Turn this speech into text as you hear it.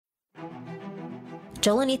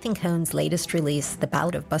Joel and Ethan Coen's latest release, The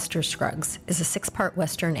Ballad of Buster Scruggs, is a 6-part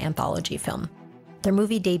Western anthology film. Their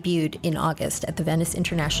movie debuted in August at the Venice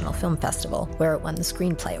International Film Festival, where it won the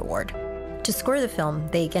Screenplay Award. To score the film,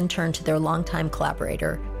 they again turned to their longtime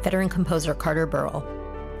collaborator, veteran composer Carter Burwell.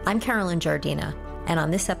 I'm Carolyn Giardina, and on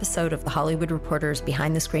this episode of the Hollywood Reporter's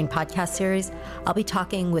Behind the Screen podcast series, I'll be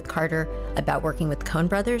talking with Carter about working with the Coen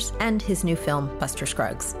brothers and his new film, Buster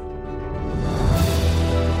Scruggs.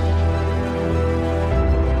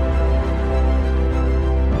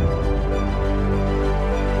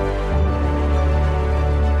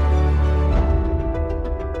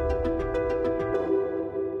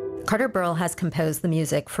 Carter Burwell has composed the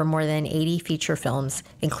music for more than 80 feature films,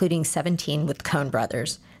 including 17 with Coen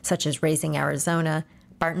brothers, such as Raising Arizona,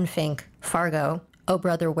 Barton Fink, Fargo, Oh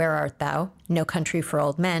Brother, Where Art Thou, No Country for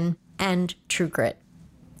Old Men, and True Grit.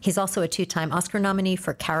 He's also a 2-time Oscar nominee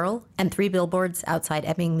for Carol and 3 Billboards Outside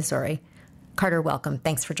Ebbing, Missouri. Carter, welcome.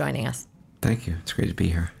 Thanks for joining us. Thank you. It's great to be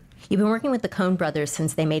here. You've been working with the Coen brothers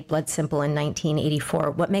since they made Blood Simple in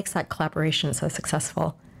 1984. What makes that collaboration so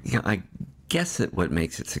successful? Yeah, I guess that what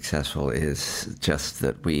makes it successful is just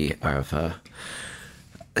that we have a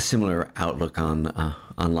similar outlook on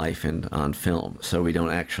life and on film. So we don't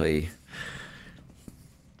actually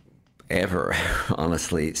ever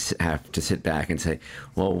honestly have to sit back and say,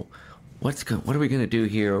 well, what are we going to do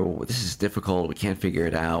here? This is difficult. We can't figure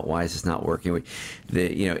it out. Why is this not working?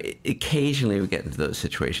 Occasionally we get into those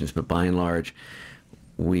situations, but by and large,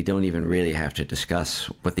 we don't even really have to discuss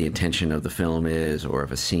what the intention of the film is, or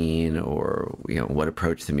of a scene, or what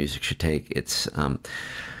approach the music should take. It's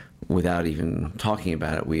without even talking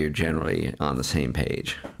about it, we are generally on the same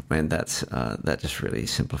page, and that just really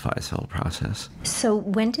simplifies the whole process. So,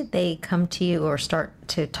 when did they come to you or start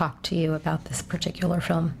to talk to you about this particular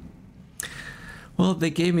film? Well,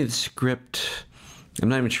 they gave me the script. I'm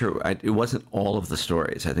not even sure. It wasn't all of the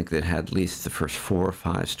stories. I think they had at least the first 4 or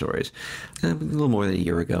 5 stories. A little more than a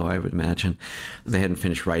year ago, I would imagine. They hadn't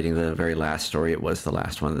finished writing the very last story. It was the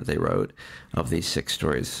last one that they wrote of these 6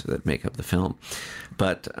 stories that make up the film.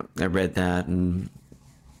 But I read that, and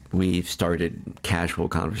we started casual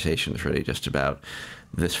conversations really just about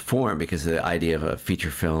this form, because the idea of a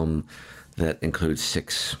feature film that includes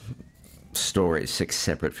 6 stories, 6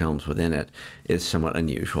 separate films within it, is somewhat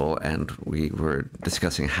unusual, and we were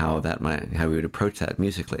discussing how we would approach that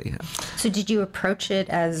musically. So did you approach it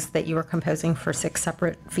as that you were composing for 6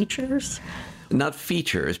 separate features? Not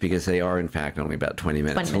features, because they are in fact only about 20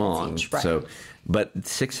 minutes long. Each, right. So, but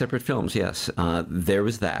 6 separate films, yes. There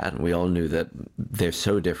was that. We all knew that they're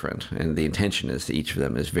so different, and the intention is that each of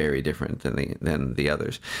them is very different than the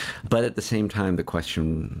others. But at the same time,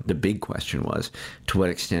 the big question was, to what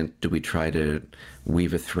extent do we try to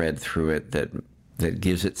weave a thread through it that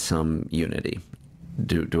gives it some unity?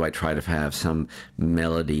 Do I try to have some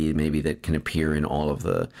melody maybe that can appear in all of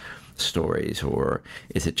the stories, or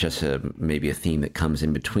is it just maybe a theme that comes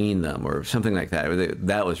in between them, or something like that?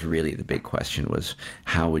 That was really the big question, was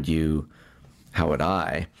how would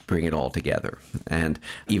I bring it all together? And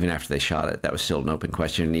even after they shot it, that was still an open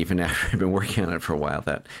question. And even after I'd been working on it for a while,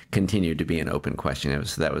 that continued to be an open question.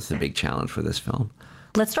 That was the big challenge for this film.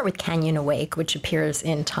 Let's start with Canyon Awake, which appears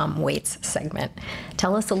in Tom Waits' segment.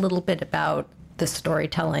 Tell us a little bit about the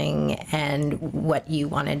storytelling and what you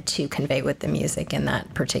wanted to convey with the music in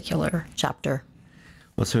that particular chapter.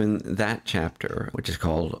 Well, so in that chapter, which is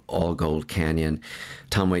called All Gold Canyon,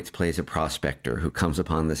 Tom Waits plays a prospector who comes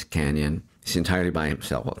upon this canyon. He's entirely by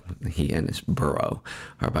himself. He and his burro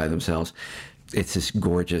are by themselves. It's this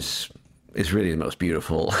gorgeous, it's really the most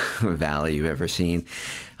beautiful valley you've ever seen.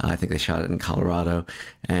 I think they shot it in Colorado,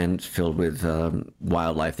 and filled with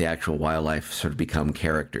wildlife. The actual wildlife sort of become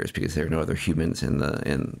characters, because there are no other humans in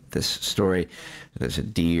this story. There's a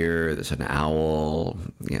deer, there's an owl,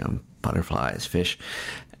 butterflies, fish.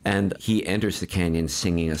 And he enters the canyon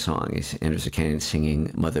singing a song. He enters the canyon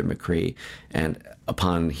singing Mother McCree. And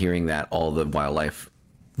upon hearing that, all the wildlife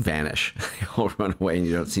vanish. They all run away, and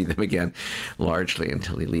you don't see them again, largely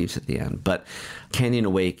until he leaves at the end. But Canyon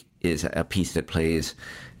Awake is a piece that plays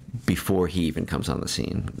before he even comes on the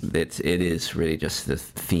scene. It is really just the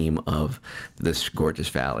theme of this gorgeous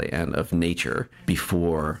valley and of nature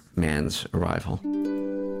before man's arrival.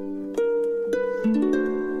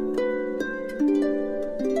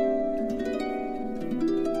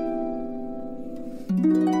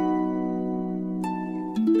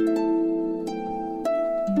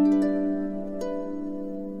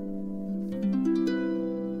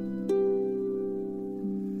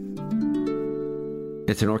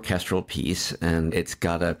 It's an orchestral piece, and it's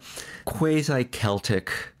got a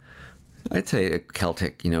quasi-Celtic I'd say a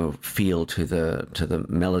Celtic, feel to the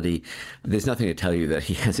melody. There's nothing to tell you that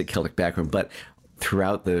he has a Celtic background, but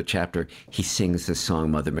throughout the chapter, he sings this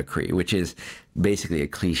song, Mother Machree, which is basically a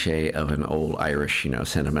cliche of an old Irish,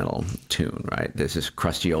 sentimental tune, right? There's this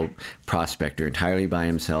crusty old prospector entirely by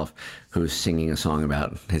himself who's singing a song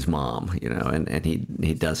about his mom, and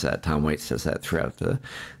he does that. Tom Waits does that throughout the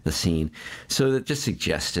scene. So that just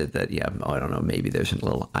suggested that, I don't know, maybe there's a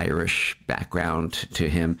little Irish background to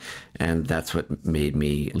him, and that's what made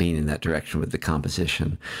me lean in that direction with the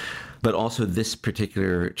composition. But also this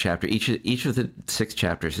particular chapter, each of the 6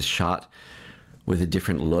 chapters is shot with a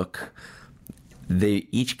different look. They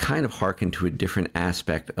each kind of hearken to a different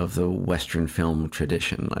aspect of the Western film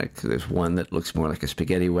tradition. Like there's one that looks more like a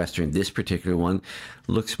spaghetti Western. This particular one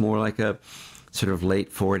looks more like a sort of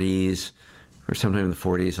late 40s or sometime in the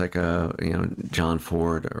 40s, like a John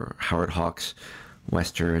Ford or Howard Hawks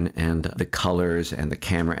Western, and the colors and the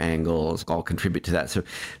camera angles all contribute to that. So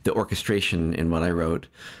the orchestration in what I wrote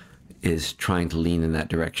is trying to lean in that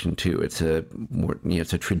direction too. It's a more,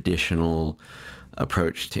 it's a traditional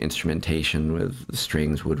approach to instrumentation with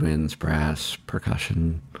strings, woodwinds, brass,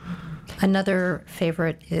 percussion. Another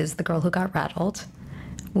favorite is The Girl Who Got Rattled.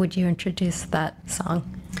 Would you introduce that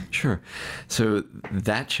song? Sure. So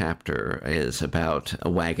that chapter is about a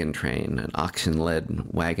wagon train, an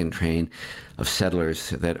oxen-led wagon train of settlers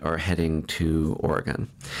that are heading to Oregon.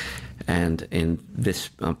 And in this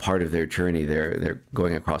part of their journey, they're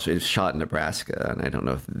going across. It's shot in Nebraska, and I don't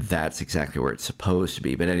know if that's exactly where it's supposed to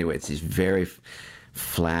be. But anyway, it's these very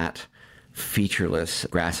flat, featureless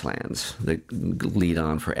grasslands that lead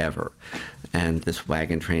on forever. And this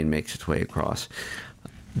wagon train makes its way across.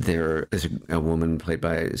 There is a woman played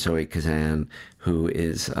by Zoe Kazan who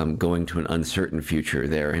is going to an uncertain future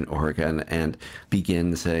there in Oregon and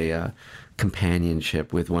begins a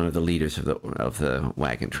companionship with one of the leaders of the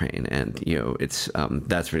wagon train, and it's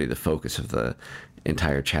that's really the focus of the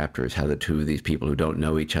entire chapter, is how the two of these people who don't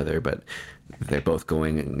know each other, but they're both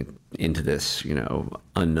going into this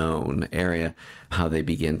unknown area, how they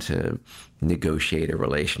begin to negotiate a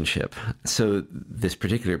relationship. So this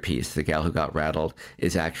particular piece, The Gal Who Got Rattled,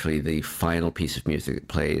 is actually the final piece of music that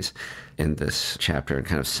plays in this chapter and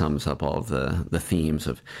kind of sums up all of the themes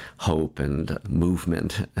of hope and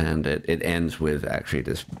movement. And it ends with actually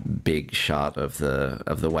this big shot of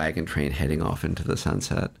the wagon train heading off into the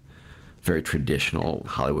sunset. Very traditional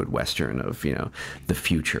Hollywood Western of, the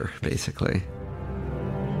future, basically.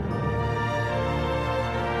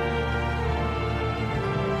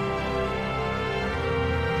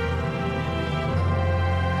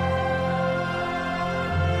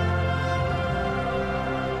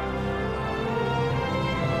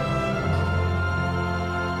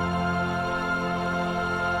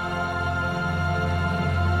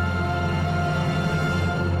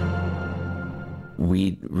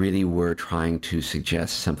 We really were trying to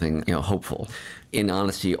suggest something, hopeful. In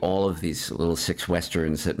honesty, all of these little 6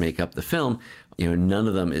 Westerns that make up the film, none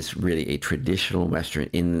of them is really a traditional Western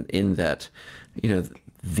in that,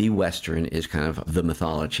 the Western is kind of the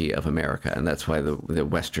mythology of America. And that's why the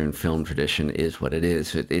Western film tradition is what it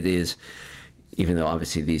is. It is, even though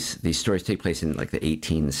obviously these stories take place in like the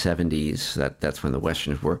 1870s, that's when the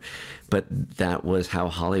Westerns were. But that was how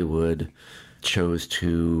Hollywood chose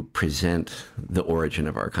to present the origin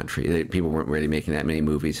of our country. People weren't really making that many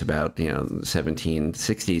movies about, the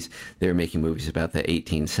 1760s. They were making movies about the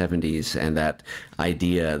 1870s, and that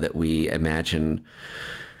idea that we imagine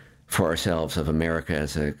for ourselves of America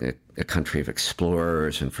as a country of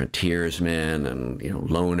explorers and frontiersmen and,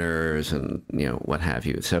 loners and, what have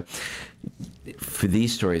you. So for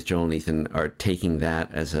these stories, Joel and Ethan are taking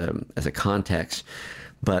that as a context,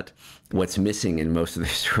 but what's missing in most of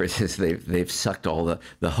their stories is they've sucked all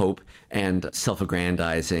the hope and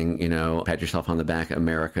self-aggrandizing, pat yourself on the back,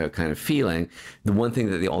 America kind of feeling. The one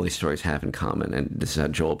thing that all these stories have in common, and this is how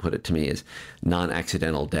Joel put it to me, is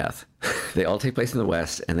non-accidental death. They all take place in the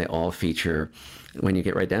West, and they all feature, when you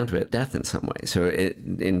get right down to it, death in some way. So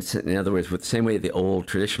in other words, with the same way the old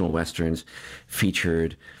traditional Westerns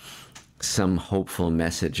featured some hopeful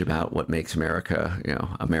message about what makes America,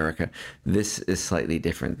 America. This is slightly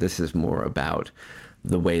different. This is more about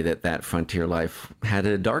the way that frontier life had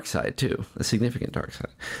a dark side too, a significant dark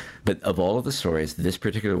side. But of all of the stories, this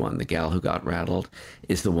particular one, The Gal Who Got Rattled,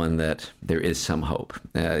 is the one that there is some hope.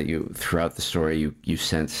 Throughout the story, you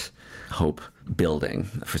sense hope building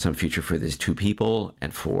for some future for these two people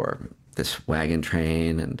and for this wagon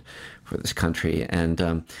train and for this country.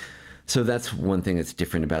 And so that's one thing that's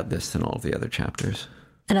different about this than all of the other chapters.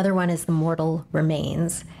 Another one is The Mortal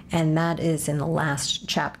Remains, and that is in the last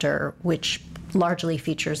chapter, which largely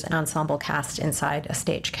features an ensemble cast inside a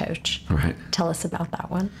stagecoach. Right. Tell us about that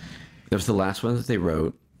one. That was the last one that they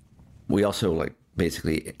wrote. We also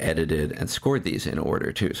basically edited and scored these in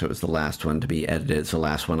order too. So it was the last one to be edited. It's the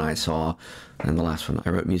last one I saw and the last one I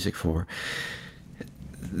wrote music for.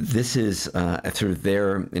 This is sort of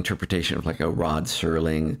their interpretation of a Rod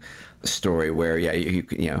Serling story where, you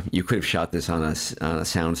could have shot this on a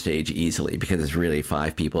soundstage easily because it's really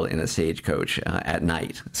 5 people in a stagecoach at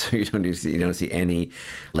night. So you don't see any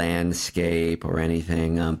landscape or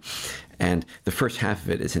anything. And the first half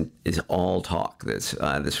of it is all talk. This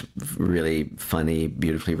really funny,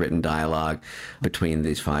 beautifully written dialogue between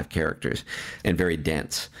these 5 characters, and very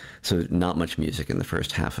dense. So not much music in the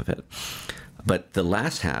first half of it. But the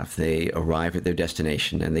last half, they arrive at their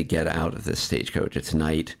destination and they get out of this stagecoach. It's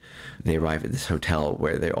night. They arrive at this hotel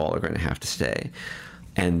where they all are going to have to stay.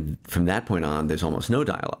 And from that point on, there's almost no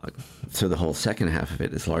dialogue. So the whole second half of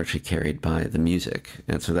it is largely carried by the music.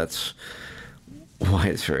 And so that's why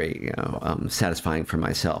it's very satisfying for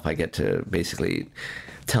myself. I get to basically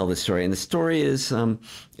tell this story. And the story is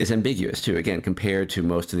ambiguous, too. Again, compared to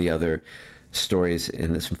most of the other stories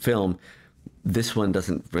in this film, this one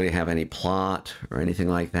doesn't really have any plot or anything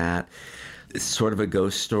like that. It's sort of a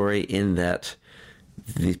ghost story in that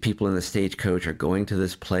these people in the stagecoach are going to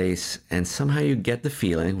this place, and somehow you get the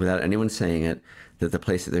feeling, without anyone saying it, that the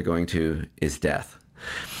place that they're going to is death.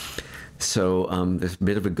 So there's a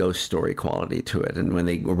bit of a ghost story quality to it. And when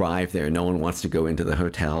they arrive there, no one wants to go into the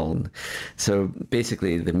hotel. And so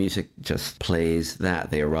basically the music just plays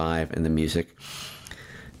that. They arrive and the music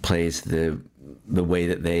plays the way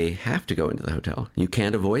that they have to go into the hotel. You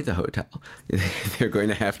can't avoid the hotel. They're going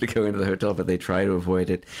to have to go into the hotel, but they try to avoid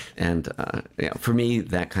it. And for me,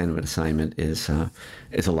 that kind of an assignment is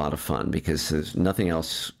a lot of fun because there's nothing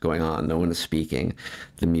else going on. No one is speaking.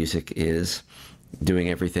 The music is doing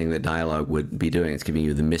everything that dialogue would be doing. It's giving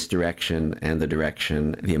you the misdirection and the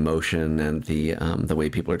direction, the emotion, and the way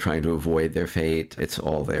people are trying to avoid their fate. It's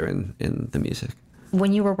all there in the music.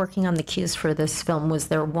 When you were working on the cues for this film, was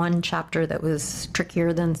there one chapter that was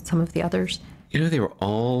trickier than some of the others? They were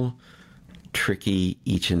all tricky,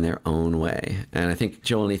 each in their own way. And I think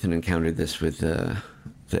Joel and Ethan encountered this with the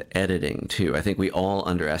editing, too. I think we all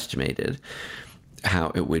underestimated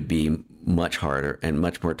how it would be much harder and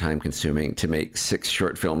much more time-consuming to make 6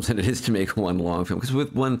 short films than it is to make one long film. Because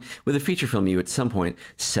with a feature film, you at some point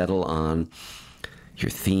settle on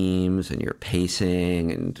your themes and your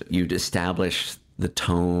pacing, and you'd establish the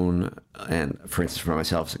tone. And for instance, for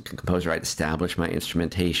myself as a composer, I'd establish my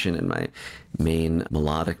instrumentation and my main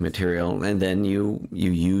melodic material, and then you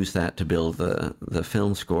use that to build the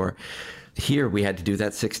film score. Here, we had to do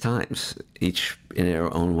that 6 times, each in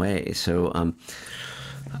our own way. So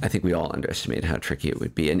I think we all underestimated how tricky it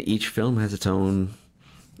would be. And each film has its own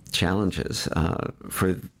challenges.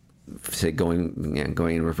 For say, going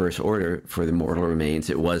in reverse order, for The Mortal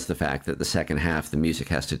Remains, it was the fact that the second half, the music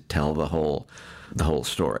has to tell the whole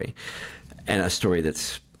story. And a story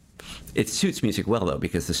it suits music well, though,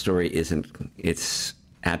 because the story it's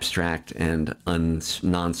abstract and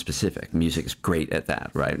non-specific. Music is great at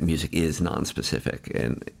that, right? Music is non-specific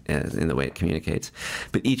in the way it communicates.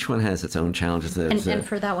 But each one has its own challenges. And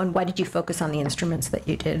for that one, why did you focus on the instruments that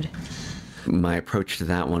you did? My approach to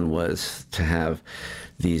that one was to have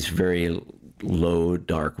these very low,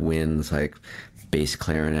 dark winds, like bass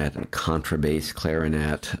clarinet and contrabass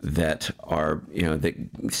clarinet, that are,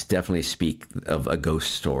 that definitely speak of a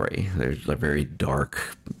ghost story. There's a very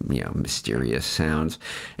dark, mysterious sounds.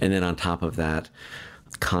 And then on top of that,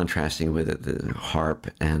 contrasting with it, the harp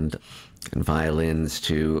and violins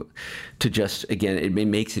to just, again, it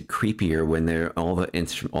makes it creepier when all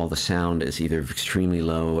the sound is either extremely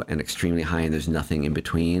low and extremely high, and there's nothing in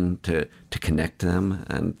between to connect them.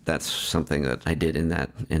 And that's something that I did in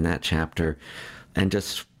that chapter. And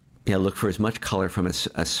just look for as much color from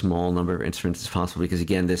a small number of instruments as possible, because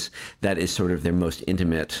again, that is sort of their most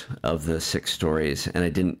intimate of the 6 stories, and I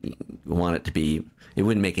didn't want it to be. It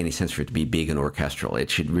wouldn't make any sense for it to be big and orchestral. It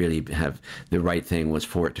should really have, the right thing was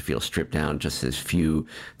for it to feel stripped down. There's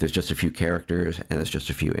just a few characters and there's just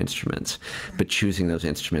a few instruments. But choosing those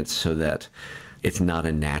instruments so that it's not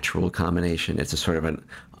a natural combination. It's a sort of an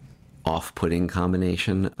off-putting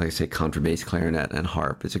combination. Like I say, contrabass, clarinet, and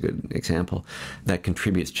harp is a good example. That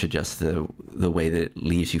contributes to just the way that it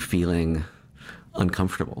leaves you feeling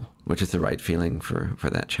uncomfortable, which is the right feeling for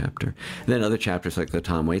that chapter. And then other chapters, like the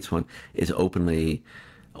Tom Waits one, is openly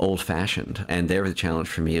old-fashioned. And there the challenge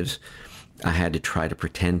for me is I had to try to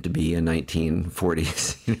pretend to be a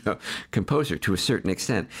 1940s, composer to a certain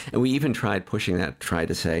extent. And we even tried pushing that, tried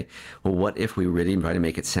to say, well, what if we really try to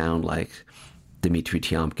make it sound like Dmitri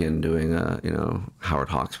Tiomkin doing a, Howard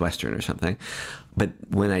Hawks Western or something. But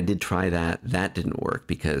when I did try that, that didn't work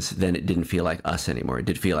because then it didn't feel like us anymore. It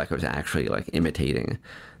did feel like I was actually like imitating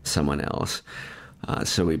someone else.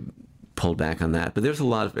 So we pulled back on that. But there's a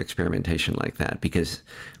lot of experimentation like that because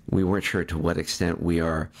we weren't sure to what extent we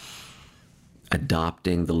are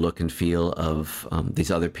adopting the look and feel of these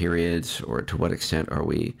other periods, or to what extent are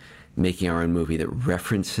we making our own movie that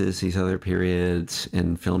references these other periods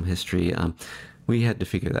in film history. We had to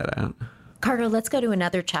figure that out. Carter, let's go to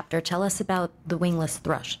another chapter. Tell us about The Wingless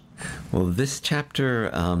Thrush. Well, this chapter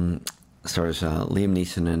stars Liam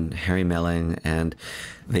Neeson and Harry Melling, and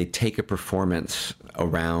they take a performance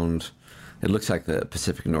around. It looks like the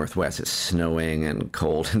Pacific Northwest. It's snowing and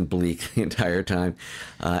cold and bleak the entire time.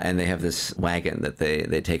 And they have this wagon that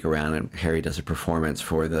they take around, and Harry does a performance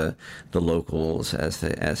for the locals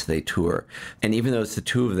as they tour. And even though it's the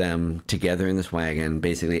two of them together in this wagon,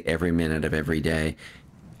 basically every minute of every day,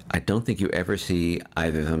 I don't think you ever see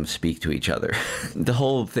either of them speak to each other. The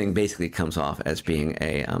whole thing basically comes off as being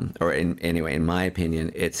anyway, in my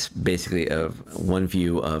opinion, it's basically one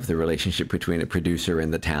view of the relationship between a producer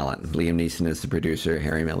and the talent. Liam Neeson is the producer,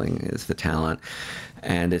 Harry Melling is the talent.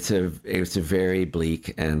 And it's a very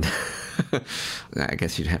bleak and I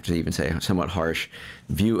guess you'd have to even say somewhat harsh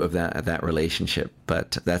view of that relationship.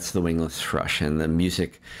 But that's The Wingless Thrush, and the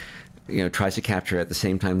music tries to capture at the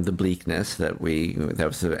same time the bleakness that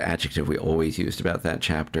was the adjective we always used about that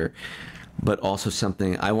chapter, but also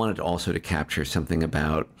something, I wanted also to capture something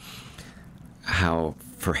about how,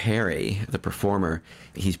 for Harry, the performer,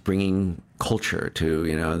 he's bringing culture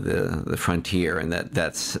to, the frontier, and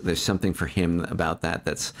there's something for him about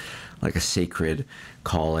that's like a sacred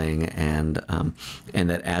calling, and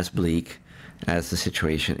that as bleak as the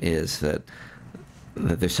situation is, that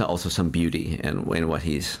there's also some beauty in what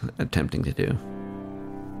he's attempting to do.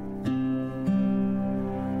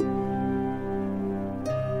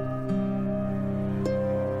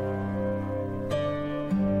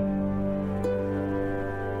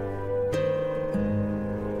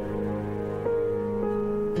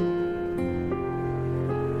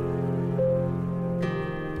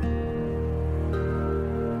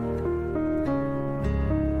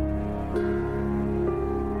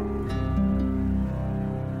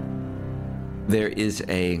 There is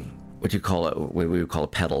what we would call a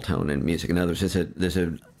pedal tone in music. In other words, there's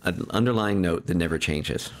an underlying note that never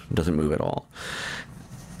changes, doesn't move at all.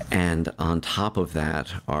 And on top of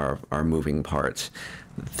that are moving parts.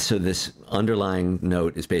 So this underlying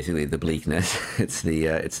note is basically the bleakness. It's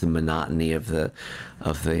the monotony of the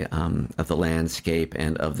landscape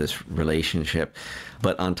and of this relationship.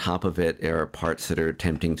 But on top of it, there are parts that are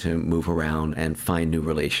attempting to move around and find new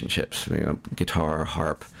relationships. Guitar,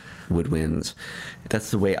 harp, woodwinds.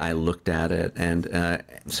 That's the way I looked at it. And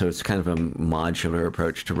so it's kind of a modular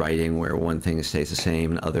approach to writing where one thing stays the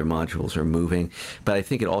same and other modules are moving. But I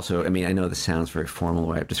think it also, I know this sounds very formal the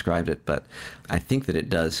way I've described it, but I think that it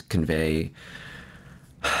does convey,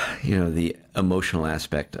 the emotional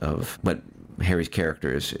aspect of what Harry's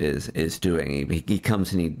character is doing. He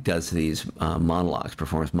comes and he does these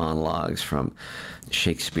performs monologues from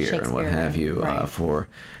Shakespeare and what have you, right.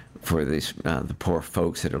 For these the poor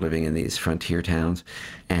folks that are living in these frontier towns,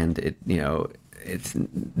 and it's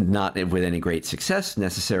not with any great success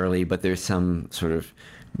necessarily, but there's some sort of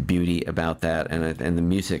beauty about that, and the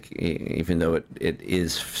music, even though it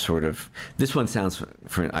is sort of, this one sounds,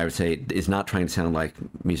 I would say, is not trying to sound like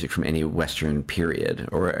music from any Western period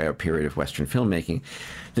or a period of Western filmmaking.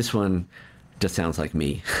 This one just sounds like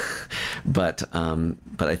me, but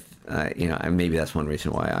maybe that's one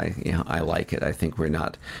reason why I like it. I think we're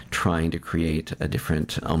not trying to create a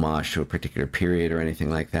different homage to a particular period or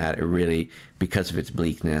anything like that. It really, because of its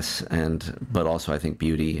bleakness but also I think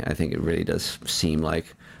beauty, I think it really does seem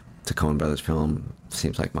like the Coen Brothers film,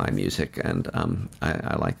 seems like my music, and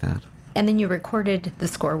I like that. And then you recorded the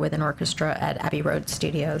score with an orchestra at Abbey Road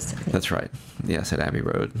Studios. That's right. Yes, at Abbey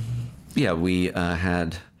Road. Yeah, we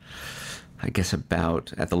had, I guess, at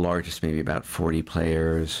the largest, maybe about 40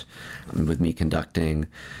 players, with me conducting.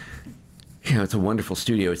 It's a wonderful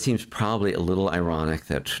studio. It seems probably a little ironic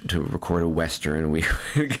that to record a Western, we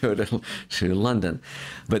go to London.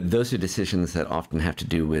 But those are decisions that often have to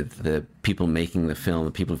do with the people making the film,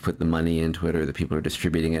 the people who put the money into it, or the people who are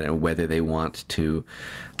distributing it, and whether they want to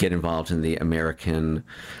get involved in the American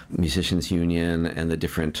Musicians Union and the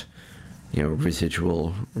different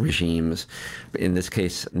residual regimes. In this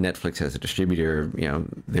case, Netflix as a distributor,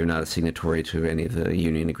 they're not a signatory to any of the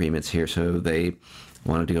union agreements here, so they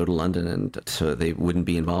wanted to go to London, and so they wouldn't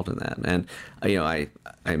be involved in that. And I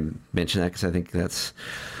mention that because I think that's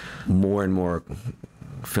more and more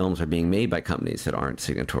films are being made by companies that aren't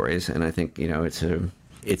signatories, and I think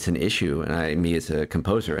it's an issue. And me as a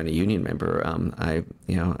composer and a union member, I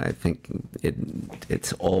think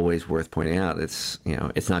it's always worth pointing out. It's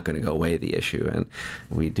not going to go away, the issue, and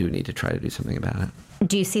we do need to try to do something about it.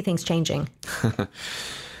 Do you see things changing?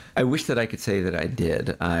 I wish that I could say that I did.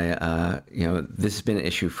 This has been an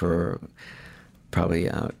issue for probably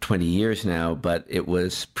 20 years now, but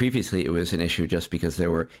previously it was an issue just because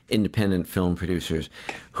there were independent film producers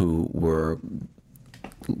who were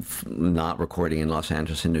not recording in Los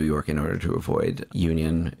Angeles and New York in order to avoid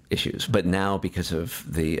union issues. But now, because of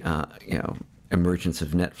the emergence of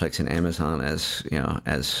Netflix and Amazon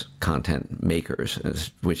as content makers,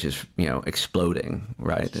 which is exploding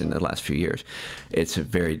right in the last few years, it's a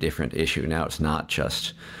very different issue now. It's not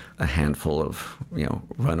just a handful of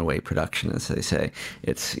runaway production, as they say.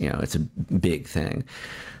 It's it's a big thing.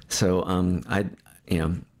 So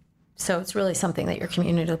So it's really something that your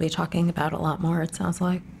community will be talking about a lot more, it sounds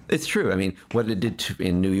like. It's true. I mean, what it did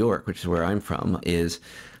in New York, which is where I'm from, is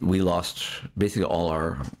we lost basically all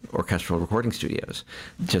our orchestral recording studios.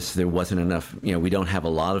 Just there wasn't enough, we don't have a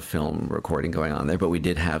lot of film recording going on there, but we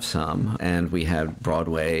did have some, and we had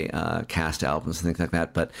Broadway cast albums and things like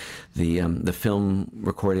that. But the film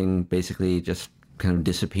recording basically just kind of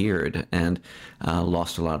disappeared and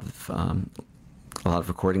lost a lot of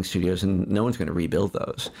recording studios, and no one's going to rebuild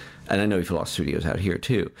those. And I know we've lost studios out here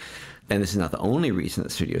too. And this is not the only reason that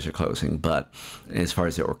studios are closing, but as far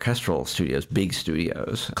as the orchestral studios, big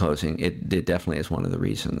studios closing, it definitely is one of the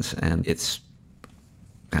reasons. And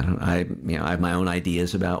I have my own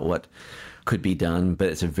ideas about what could be done, but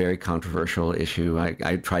it's a very controversial issue.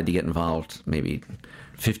 I tried to get involved maybe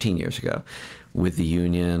 15 years ago with the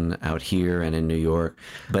union out here and in New York,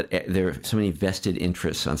 but there are so many vested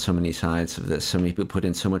interests on so many sides of this. So many people put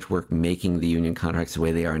in so much work making the union contracts the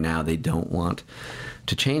way they are now. They don't want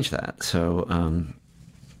to change that. So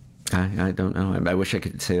I don't know. I wish I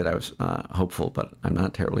could say that I was hopeful, but I'm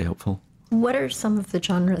not terribly hopeful. What are some of the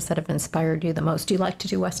genres that have inspired you the most? Do you like to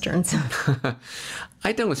do Westerns?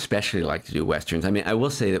 I don't especially like to do Westerns. I mean, I will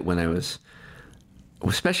say that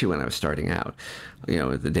especially when I was starting out,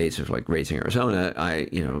 the days of like Raising Arizona,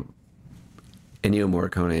 Ennio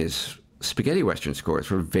Morricone's spaghetti Western scores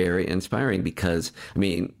were very inspiring because, I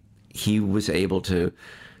mean, he was able to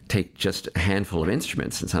take just a handful of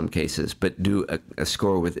instruments in some cases, but do a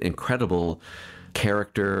score with incredible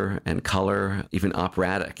character and color, even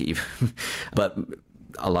operatic, even. But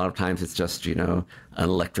a lot of times it's just, an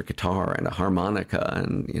electric guitar and a harmonica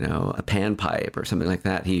and, a panpipe or something like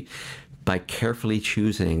that. By carefully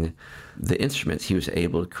choosing the instruments, he was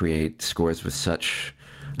able to create scores with such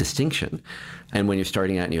distinction. And when you're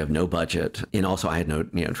starting out and you have no budget, and also I had no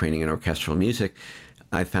training in orchestral music,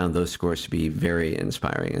 I found those scores to be very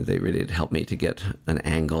inspiring, and they really helped me to get an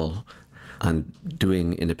angle on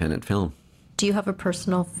doing independent film. Do you have a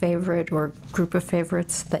personal favorite or group of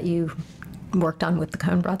favorites that you worked on with the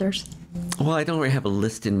Coen brothers? Well, I don't really have a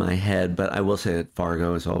list in my head, but I will say that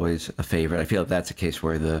Fargo is always a favorite. I feel that's a case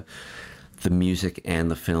where the music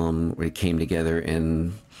and the film really came together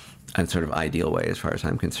in a sort of ideal way, as far as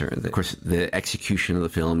I'm concerned. Of course, the execution of the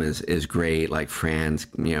film is great. Like Fran's,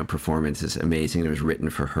 performance is amazing. It was written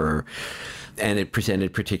for her, and it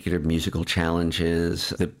presented particular musical challenges.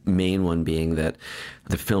 The main one being that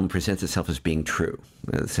the film presents itself as being true.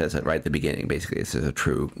 It says that right at the beginning. Basically, this is a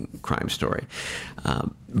true crime story,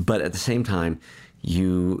 but at the same time,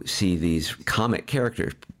 you see these comic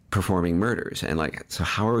characters performing murders, and so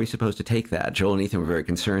how are we supposed to take that? Joel and Ethan were very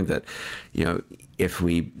concerned that, if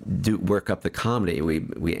we do work up the comedy,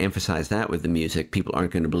 we emphasize that with the music, people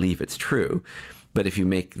aren't going to believe it's true. But if you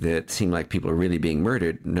make it seem like people are really being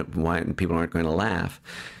murdered, people aren't going to laugh.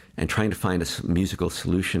 And trying to find a musical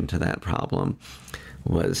solution to that problem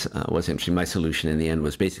was interesting. My solution in the end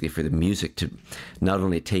was basically for the music to not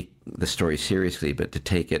only take the story seriously, but to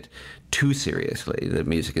take it too seriously. The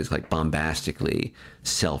music is bombastically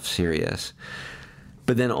self-serious.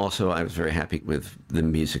 But then also I was very happy with the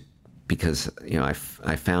music because, I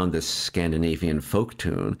found this Scandinavian folk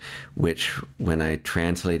tune, which when I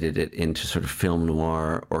translated it into sort of film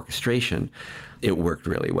noir orchestration, it worked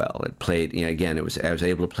really well. It played, again, I was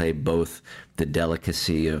able to play both the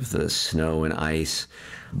delicacy of the snow and ice,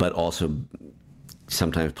 but also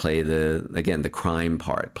sometimes play the crime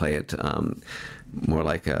part, play it more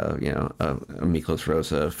like a Miklos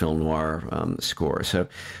Rosa film noir score. So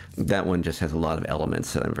that one just has a lot of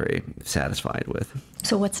elements that I'm very satisfied with.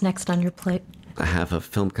 So what's next on your plate? I have a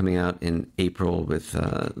film coming out in April with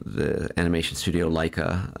the animation studio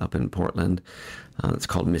Laika up in Portland. It's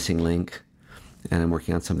called Missing Link. And I'm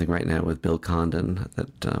working on something right now with Bill Condon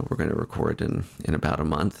that we're going to record in about a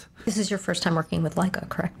month. This is your first time working with Laika,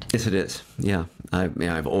 correct? Yes, it is. Yeah.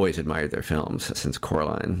 I've always admired their films since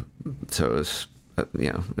Coraline. So it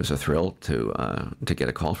was a thrill to get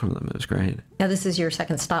a call from them. It was great. Now, this is your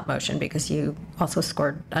second stop motion because you also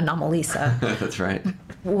scored Anomalisa. That's right.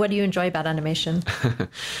 What do you enjoy about animation?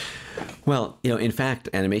 Well, in fact,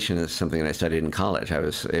 animation is something that I studied in college.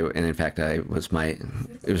 It was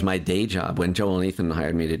my day job. When Joel and Ethan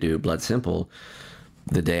hired me to do Blood Simple,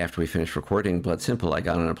 the day after we finished recording Blood Simple, I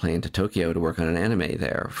got on a plane to Tokyo to work on an anime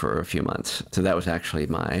there for a few months. So that was actually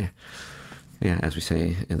as we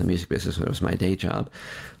say in the music business, it was my day job.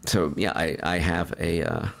 So yeah, I have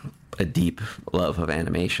a deep love of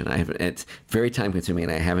animation. It's very time consuming,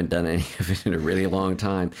 and I haven't done any of it in a really long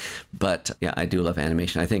time. But yeah, I do love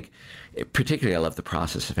animation. I think particularly I love the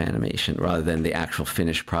process of animation rather than the actual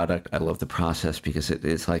finished product. I love the process because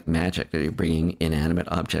it's like magic that you're bringing inanimate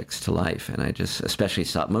objects to life. And especially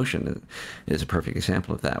stop motion is a perfect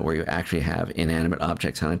example of that, where you actually have inanimate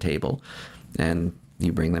objects on a table and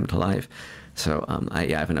you bring them to life. So I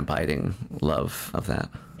have an abiding love of that.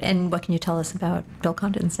 And what can you tell us about Bill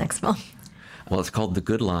Condon's next film? Well, it's called The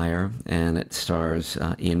Good Liar, and it stars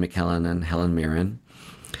Ian McKellen and Helen Mirren.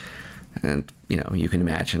 And, you can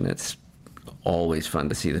imagine it's always fun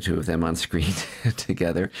to see the two of them on screen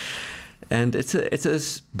together. And but at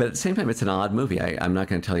the same time, it's an odd movie. I'm not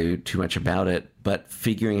going to tell you too much about it, but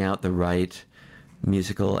figuring out the right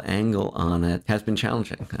musical angle on it has been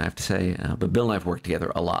challenging, I have to say. But Bill and I have worked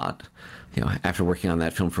together a lot. After working on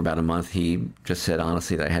that film for about a month, he just said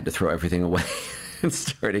honestly that I had to throw everything away and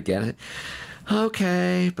start again.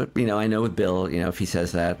 Okay, but I know with Bill, if he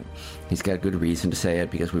says that, he's got good reason to say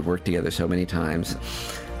it because we've worked together so many times.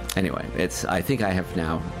 Anyway, I think I have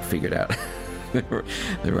now figured out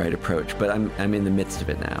the right approach, but I'm in the midst of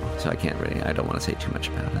it now, so I don't want to say too much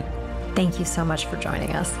about it. Thank you so much for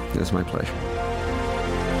joining us. It was my pleasure.